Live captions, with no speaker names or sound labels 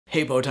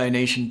Hey Bowtie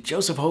Nation,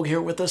 Joseph Hogue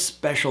here with a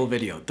special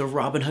video. The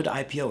Robinhood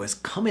IPO is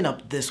coming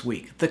up this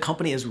week. The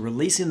company is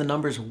releasing the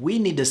numbers we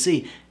need to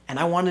see, and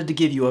I wanted to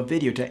give you a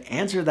video to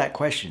answer that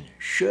question.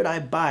 Should I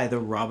buy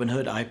the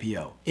Robinhood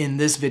IPO? In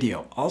this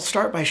video, I'll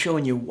start by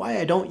showing you why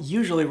I don't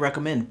usually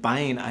recommend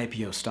buying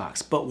IPO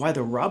stocks, but why the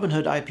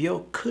Robinhood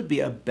IPO could be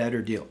a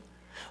better deal.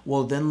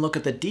 We'll then look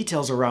at the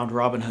details around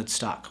Robinhood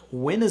stock.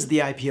 When is the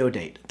IPO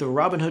date, the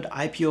Robinhood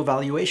IPO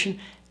valuation,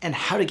 and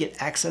how to get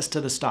access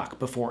to the stock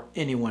before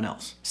anyone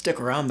else.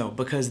 Stick around though,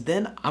 because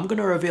then I'm going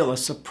to reveal a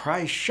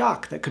surprise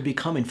shock that could be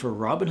coming for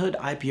Robinhood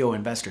IPO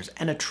investors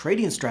and a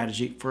trading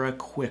strategy for a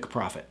quick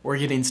profit. We're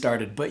getting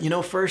started, but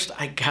first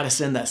I gotta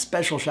send that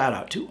special shout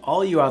out to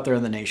all you out there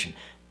in the nation.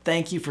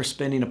 Thank you for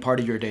spending a part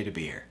of your day to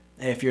be here.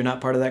 If you're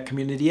not part of that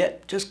community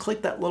yet, just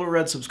click that little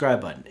red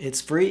subscribe button. It's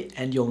free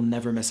and you'll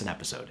never miss an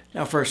episode.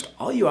 Now first,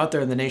 all you out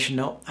there in the nation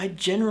know, I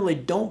generally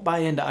don't buy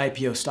into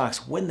IPO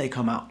stocks when they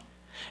come out.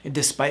 And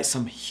despite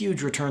some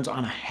huge returns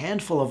on a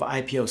handful of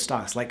IPO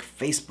stocks like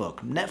Facebook,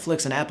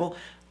 Netflix, and Apple,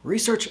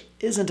 research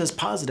isn't as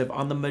positive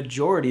on the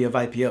majority of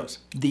IPOs.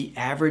 The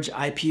average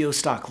IPO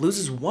stock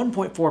loses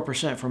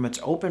 1.4% from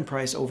its open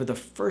price over the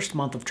first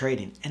month of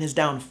trading and is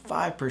down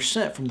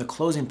 5% from the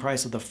closing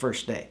price of the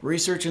first day.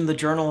 Research in the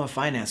Journal of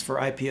Finance for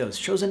IPOs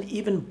shows an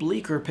even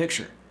bleaker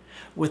picture,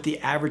 with the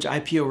average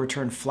IPO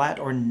return flat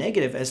or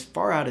negative as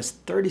far out as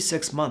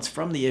 36 months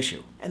from the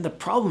issue. And the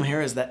problem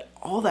here is that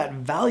all that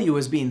value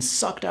is being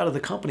sucked out of the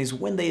companies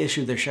when they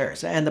issue their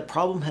shares, and the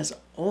problem has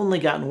only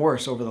gotten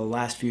worse over the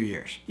last few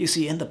years. You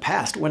see, in the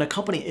past, when a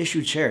company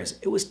issued shares,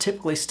 it was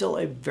typically still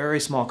a very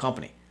small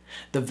company.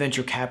 The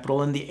venture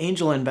capital and the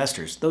angel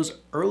investors, those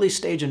early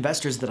stage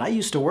investors that I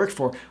used to work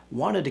for,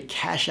 wanted to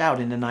cash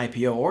out in an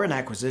IPO or an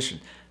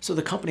acquisition, so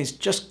the companies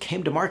just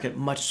came to market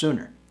much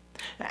sooner.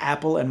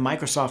 Apple and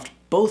Microsoft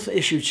both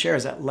issued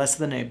shares at less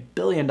than $1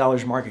 billion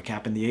market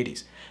cap in the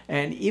 80s.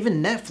 And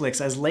even Netflix,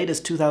 as late as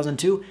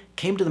 2002,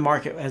 came to the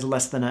market as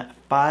less than a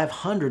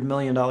 $500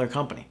 million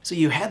company. So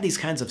you had these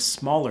kinds of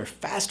smaller,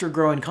 faster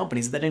growing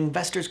companies that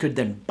investors could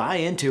then buy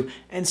into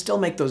and still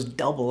make those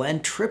double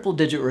and triple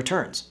digit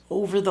returns.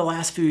 Over the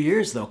last few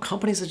years though,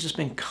 companies have just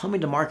been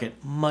coming to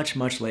market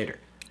much later.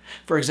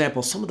 For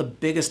example, some of the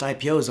biggest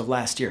IPOs of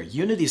last year,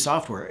 Unity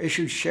Software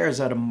issued shares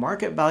at a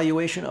market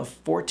valuation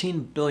of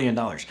 $14 billion,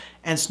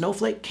 and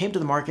Snowflake came to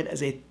the market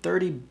as a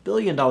 $30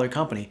 billion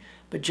company,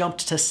 but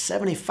jumped to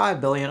 $75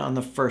 billion on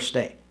the first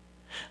day.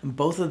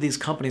 Both of these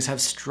companies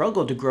have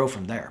struggled to grow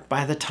from there.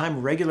 By the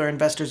time regular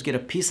investors get a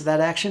piece of that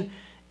action,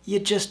 you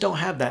just don't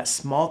have that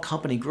small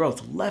company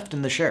growth left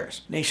in the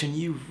shares. Nation,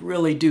 you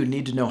really do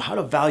need to know how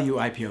to value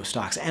IPO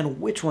stocks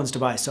and which ones to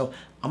buy, so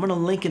I'm going to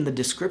link in the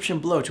description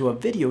below to a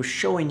video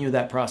showing you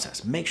that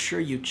process. Make sure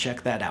you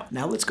check that out.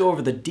 Now let's go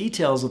over the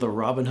details of the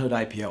Robinhood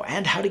IPO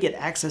and how to get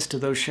access to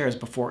those shares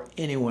before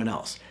anyone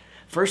else.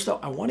 First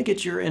though, I want to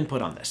get your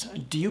input on this.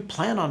 Do you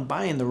plan on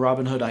buying the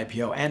Robinhood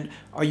IPO, and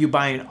are you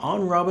buying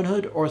on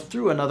Robinhood or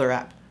through another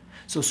app?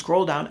 So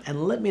scroll down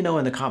and let me know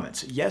in the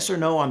comments, yes or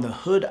no on the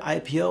HOOD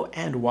IPO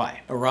and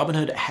why.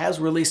 Robinhood has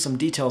released some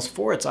details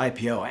for its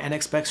IPO and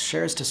expects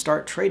shares to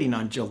start trading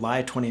on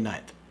July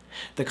 29th.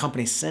 The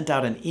company sent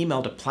out an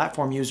email to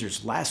platform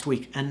users last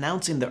week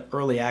announcing the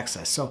early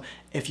access. So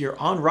if you're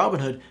on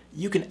Robinhood,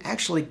 you can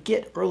actually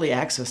get early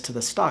access to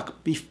the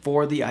stock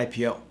before the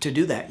IPO. To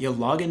do that, you'll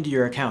log into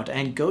your account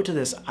and go to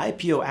this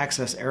IPO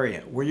access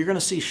area where you're going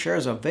to see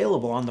shares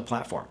available on the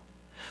platform.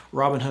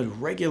 Robinhood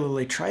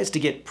regularly tries to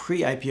get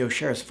pre-IPO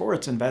shares for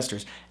its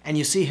investors, and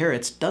you see here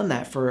it's done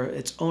that for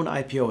its own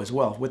IPO as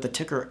well with the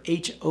ticker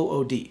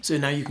HOOD. So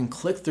now you can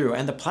click through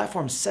and the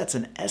platform sets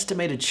an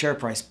estimated share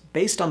price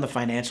based on the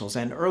financials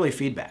and early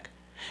feedback.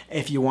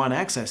 If you want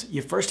access,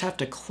 you first have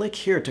to click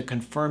here to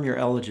confirm your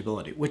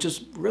eligibility, which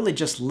is really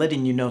just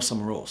letting you know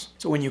some rules.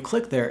 So when you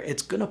click there,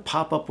 it's going to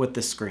pop up with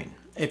this screen.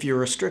 If you're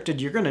restricted,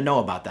 you're going to know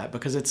about that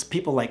because it's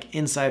people like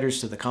insiders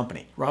to the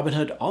company.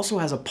 Robinhood also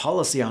has a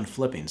policy on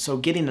flipping, so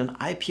getting an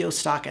IPO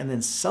stock and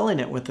then selling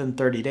it within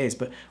 30 days,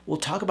 but we'll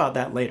talk about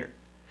that later.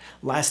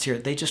 Last year,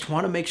 they just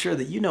want to make sure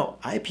that you know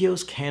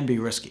IPOs can be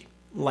risky.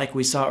 Like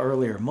we saw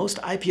earlier,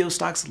 most IPO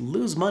stocks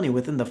lose money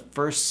within the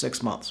first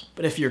 6 months.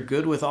 But if you're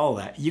good with all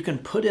that, you can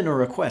put in a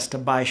request to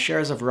buy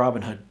shares of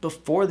Robinhood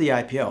before the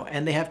IPO,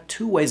 and they have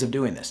two ways of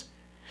doing this.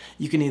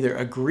 You can either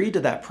agree to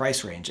that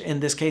price range, in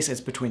this case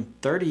it's between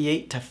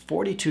 $38 to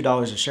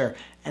 $42 a share,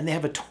 and they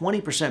have a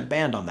 20%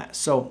 band on that.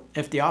 So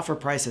if the offer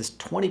price is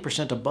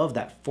 20% above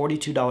that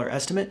 $42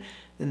 estimate,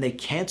 then they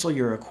cancel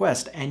your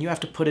request and you have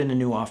to put in a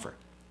new offer.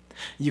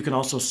 You can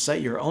also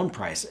set your own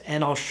price,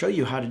 and I'll show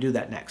you how to do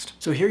that next.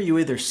 So here you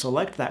either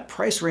select that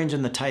price range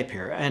in the type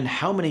here and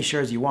how many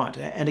shares you want.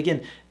 And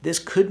again, this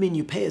could mean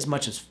you pay as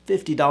much as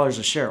 $50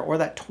 a share or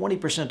that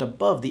 20%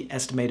 above the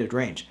estimated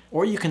range.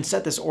 Or you can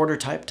set this order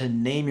type to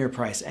name your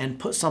price and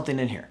put something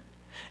in here.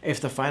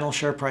 If the final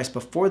share price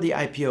before the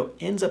IPO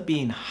ends up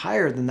being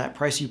higher than that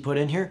price you put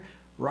in here,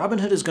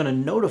 Robinhood is going to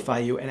notify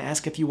you and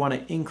ask if you want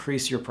to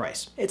increase your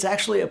price. It's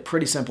actually a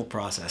pretty simple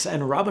process,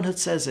 and Robinhood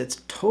says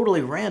it's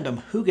totally random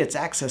who gets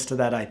access to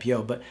that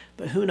IPO, but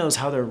who knows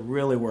how they're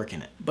really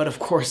working it. But of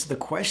course, the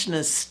question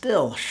is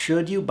still,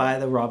 should you buy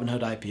the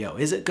Robinhood IPO?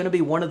 Is it going to be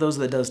one of those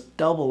that does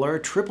double or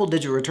triple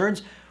digit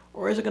returns?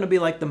 Or is it going to be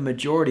like the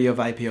majority of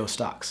IPO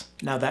stocks?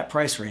 Now that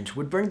price range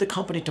would bring the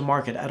company to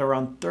market at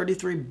around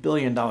 $33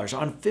 billion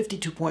on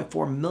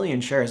 52.4 million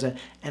shares and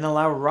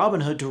allow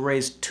Robinhood to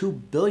raise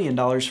 $2 billion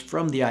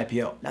from the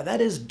IPO. Now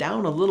that is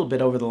down a little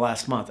bit over the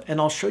last month, and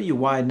I'll show you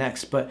why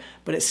next, but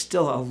it's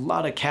still a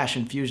lot of cash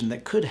infusion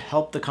that could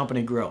help the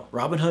company grow.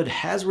 Robinhood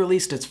has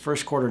released its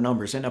first quarter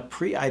numbers in a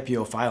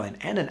pre-IPO filing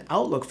and an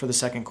outlook for the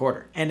second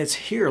quarter. And it's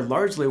here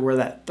largely where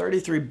that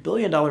 $33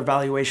 billion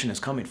valuation is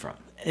coming from.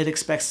 It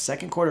expects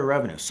second quarter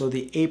revenue, so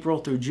the April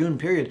through June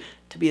period,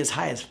 to be as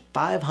high as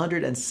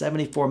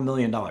 $574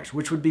 million,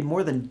 which would be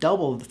more than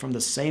double from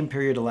the same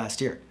period of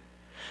last year.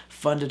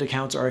 Funded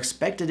accounts are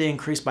expected to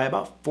increase by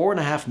about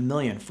 4.5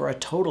 million for a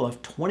total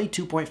of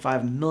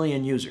 22.5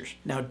 million users.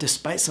 Now,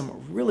 despite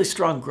some really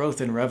strong growth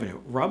in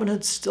revenue,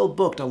 Robinhood still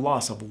booked a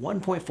loss of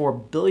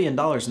 $1.4 billion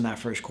in that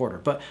first quarter,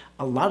 but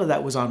a lot of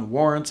that was on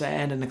warrants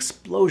and an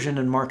explosion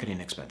in marketing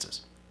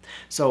expenses.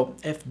 So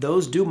if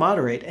those do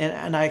moderate,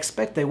 and I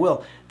expect they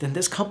will, then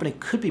this company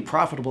could be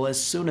profitable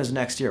as soon as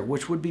next year,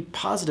 which would be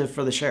positive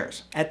for the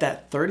shares. At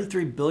that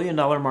 $33 billion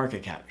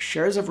market cap,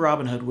 shares of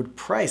Robinhood would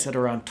price at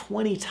around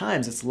 20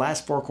 times its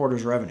last 4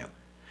 quarters revenue.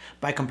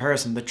 By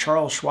comparison, the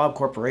Charles Schwab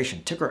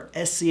Corporation, ticker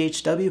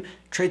SCHW,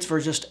 trades for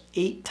just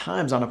 8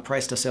 times on a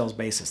price to sales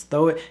basis,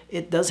 though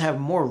it does have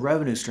more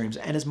revenue streams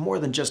and is more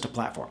than just a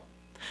platform.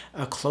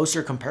 A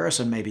closer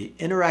comparison may be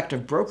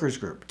Interactive Brokers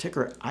Group,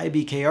 ticker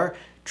IBKR,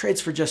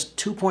 trades for just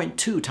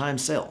 2.2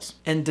 times sales.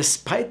 And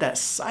despite that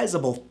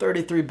sizable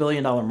 $33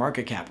 billion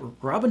market cap,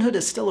 Robinhood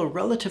is still a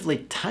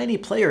relatively tiny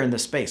player in the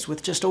space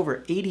with just over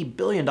 $80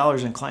 billion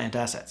in client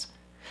assets.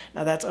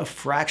 Now that's a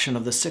fraction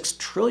of the $6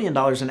 trillion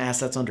in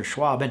assets under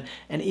Schwab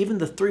and even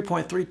the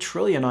 $3.3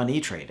 trillion on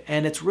E-Trade.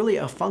 And it's really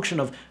a function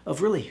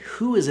of really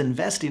who is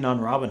investing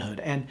on Robinhood.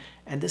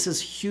 And this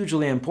is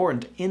hugely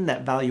important in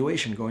that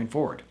valuation going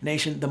forward.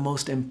 Nation, the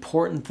most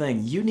important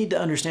thing you need to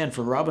understand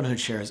for Robinhood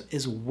shares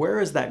is where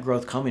is that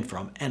growth coming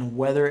from and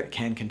whether it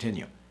can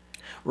continue.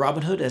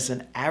 Robinhood has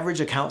an average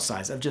account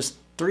size of just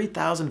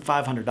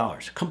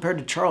 $3,500 compared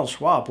to Charles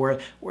Schwab where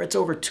it's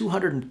over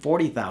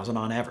 $240,000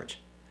 on average.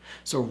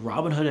 So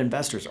Robinhood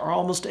investors are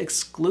almost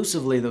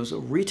exclusively those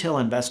retail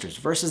investors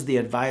versus the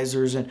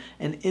advisors and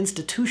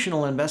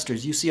institutional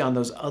investors you see on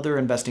those other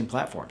investing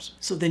platforms.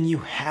 So then you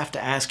have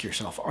to ask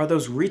yourself, are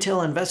those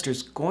retail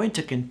investors going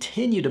to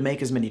continue to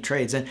make as many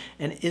trades? And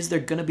is there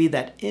going to be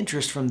that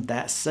interest from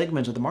that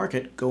segment of the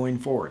market going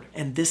forward?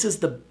 And this is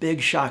the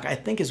big shock I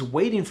think is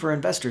waiting for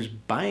investors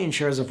buying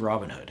shares of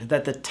Robinhood,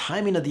 that the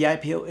timing of the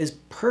IPO is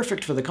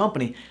perfect for the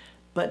company,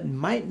 but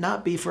might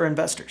not be for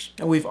investors.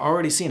 And we've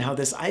already seen how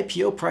this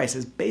IPO price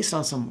is based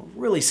on some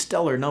really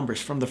stellar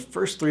numbers from the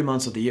first 3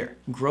 months of the year.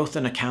 Growth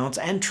in accounts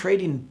and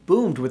trading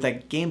boomed with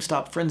that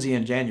GameStop frenzy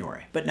in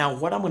January. But now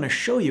what I'm going to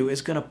show you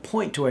is going to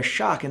point to a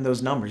shock in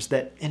those numbers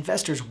that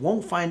investors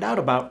won't find out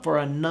about for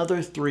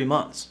another 3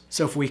 months.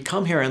 So if we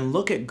come here and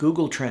look at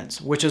Google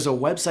Trends, which is a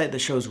website that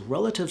shows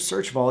relative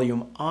search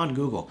volume on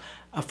Google,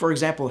 for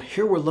example,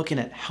 here we're looking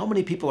at how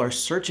many people are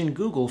searching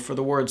Google for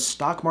the words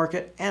stock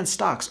market and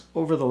stocks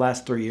over the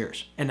last 3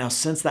 years. And now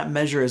since that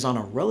measure is on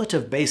a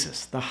relative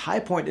basis, the high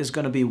point is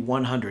going to be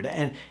 100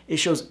 and it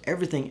shows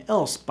everything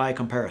else by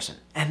comparison.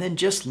 And then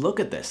just look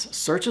at this,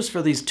 searches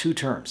for these 2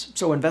 terms.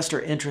 So investor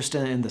interest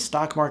in the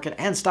stock market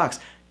and stocks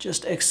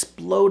just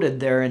exploded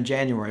there in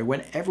January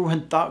when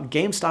everyone thought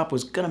GameStop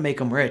was going to make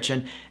them rich,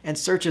 and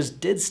searches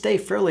did stay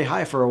fairly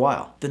high for a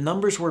while. The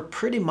numbers were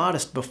pretty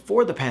modest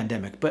before the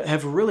pandemic, but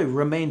have really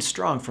remained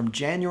strong from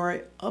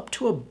January up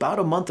to about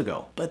a month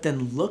ago. But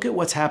then look at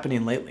what's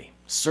happening lately.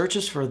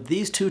 Searches for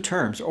these 2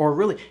 terms, or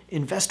really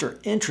investor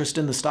interest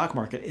in the stock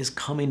market, is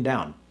coming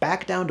down,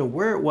 back down to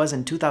where it was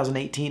in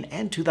 2018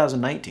 and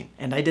 2019.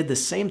 And I did the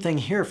same thing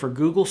here for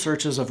Google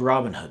searches of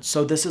Robinhood.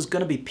 So this is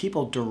going to be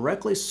people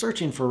directly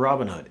searching for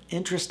Robinhood,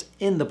 interest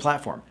in the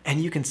platform.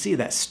 And you can see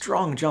that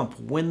strong jump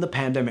when the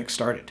pandemic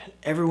started.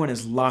 Everyone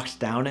is locked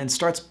down and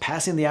starts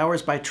passing the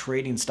hours by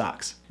trading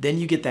stocks. Then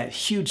you get that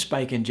huge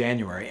spike in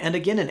January, and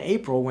again in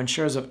April when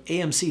shares of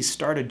AMC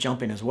started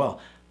jumping as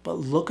well. But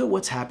look at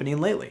what's happening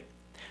lately.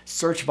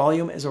 Search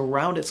volume is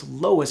around its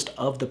lowest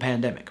of the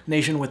pandemic.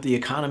 Nation, with the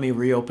economy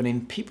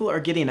reopening, people are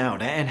getting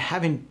out and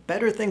having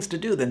better things to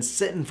do than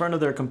sit in front of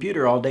their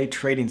computer all day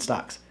trading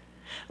stocks.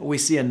 We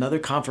see another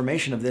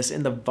confirmation of this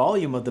in the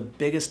volume of the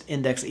biggest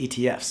index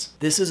ETFs.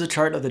 This is a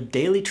chart of the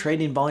daily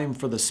trading volume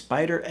for the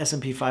SPDR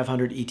S&P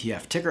 500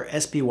 ETF, ticker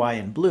SPY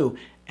in blue,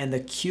 and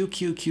the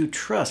QQQ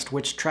Trust,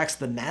 which tracks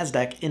the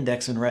NASDAQ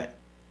index in red.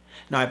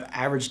 Now I've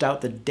averaged out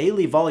the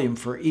daily volume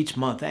for each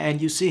month,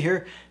 and you see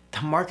here,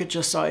 the market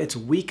just saw its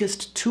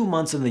weakest 2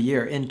 months in the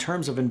year in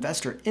terms of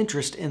investor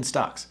interest in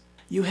stocks.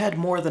 You had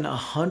more than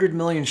 100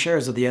 million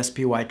shares of the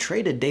SPY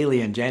traded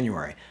daily in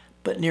January,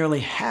 but nearly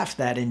half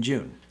that in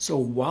June. So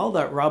while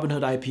that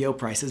Robinhood IPO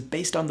price is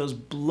based on those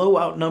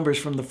blowout numbers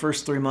from the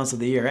first 3 months of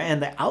the year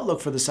and the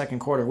outlook for the second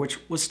quarter, which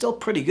was still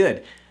pretty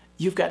good,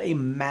 you've got a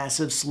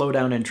massive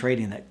slowdown in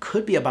trading that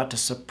could be about to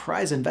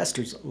surprise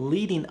investors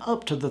leading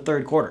up to the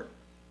third quarter.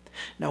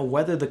 Now,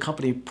 whether the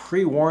company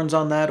pre-warns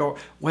on that or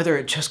whether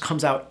it just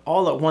comes out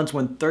all at once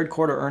when third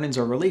quarter earnings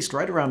are released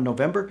right around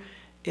November,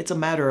 it's a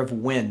matter of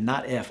when,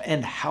 not if,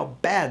 and how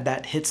bad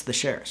that hits the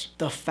shares.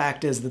 The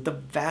fact is that the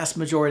vast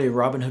majority of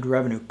Robinhood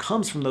revenue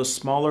comes from those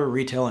smaller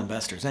retail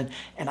investors, and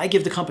I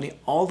give the company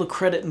all the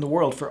credit in the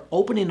world for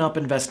opening up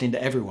investing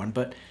to everyone,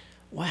 but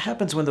what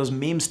happens when those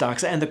meme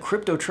stocks and the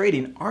crypto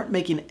trading aren't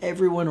making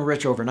everyone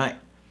rich overnight?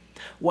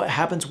 What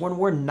happens when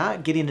we're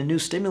not getting a new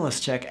stimulus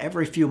check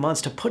every few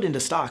months to put into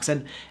stocks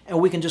and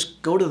we can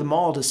just go to the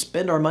mall to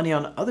spend our money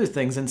on other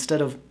things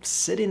instead of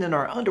sitting in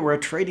our underwear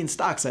trading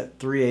stocks at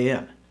 3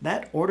 a.m.?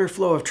 That order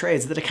flow of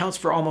trades that accounts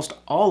for almost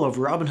all of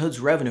Robinhood's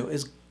revenue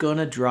is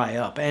gonna dry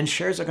up and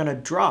shares are gonna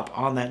drop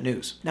on that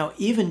news. Now,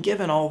 even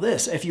given all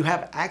this, if you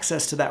have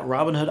access to that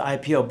Robinhood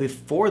IPO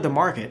before the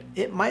market,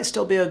 it might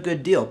still be a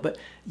good deal, but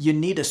you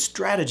need a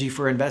strategy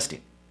for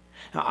investing.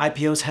 Now,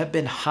 IPOs have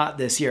been hot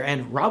this year,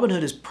 and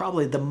Robinhood is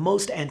probably the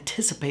most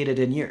anticipated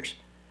in years.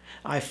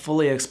 I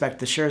fully expect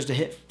the shares to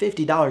hit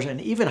 $50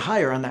 and even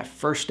higher on that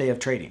first day of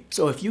trading.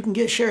 So if you can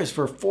get shares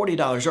for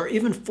 $40 or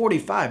even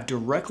 $45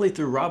 directly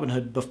through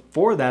Robinhood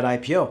before that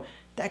IPO,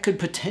 that could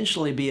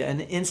potentially be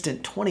an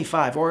instant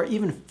 25 or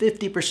even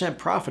 50%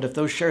 profit if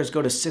those shares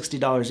go to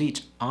 $60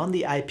 each on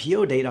the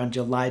IPO date on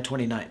July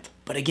 29th.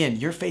 But again,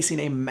 you're facing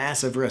a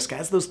massive risk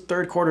as those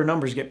third quarter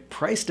numbers get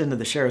priced into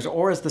the shares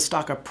or as the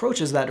stock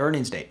approaches that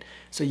earnings date.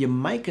 So you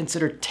might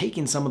consider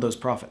taking some of those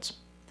profits.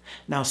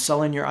 Now,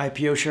 selling your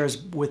IPO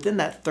shares within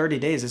that 30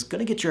 days is going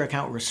to get your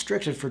account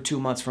restricted for 2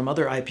 months from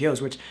other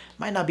IPOs, which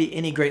might not be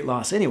any great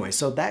loss anyway,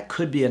 so that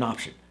could be an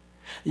option.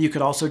 You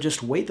could also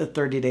just wait the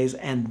 30 days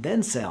and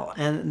then sell,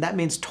 and that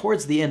means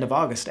towards the end of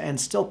August and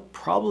still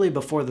probably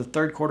before the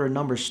third quarter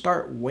numbers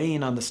start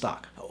weighing on the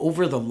stock.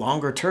 Over the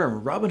longer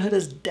term, Robinhood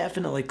has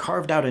definitely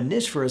carved out a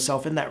niche for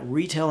itself in that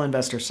retail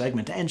investor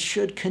segment and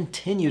should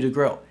continue to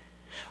grow.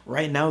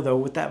 Right now though,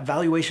 with that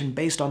valuation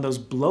based on those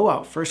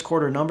blowout first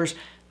quarter numbers,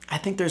 I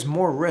think there's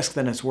more risk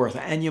than it's worth,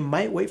 and you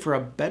might wait for a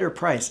better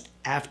price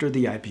after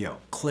the IPO.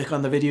 Click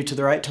on the video to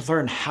the right to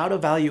learn how to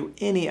value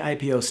any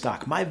IPO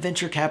stock, my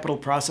venture capital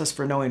process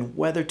for knowing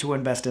whether to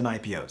invest in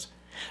IPOs.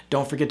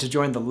 Don't forget to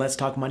join the Let's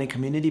Talk Money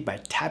community by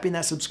tapping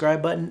that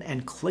subscribe button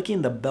and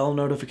clicking the bell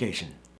notification.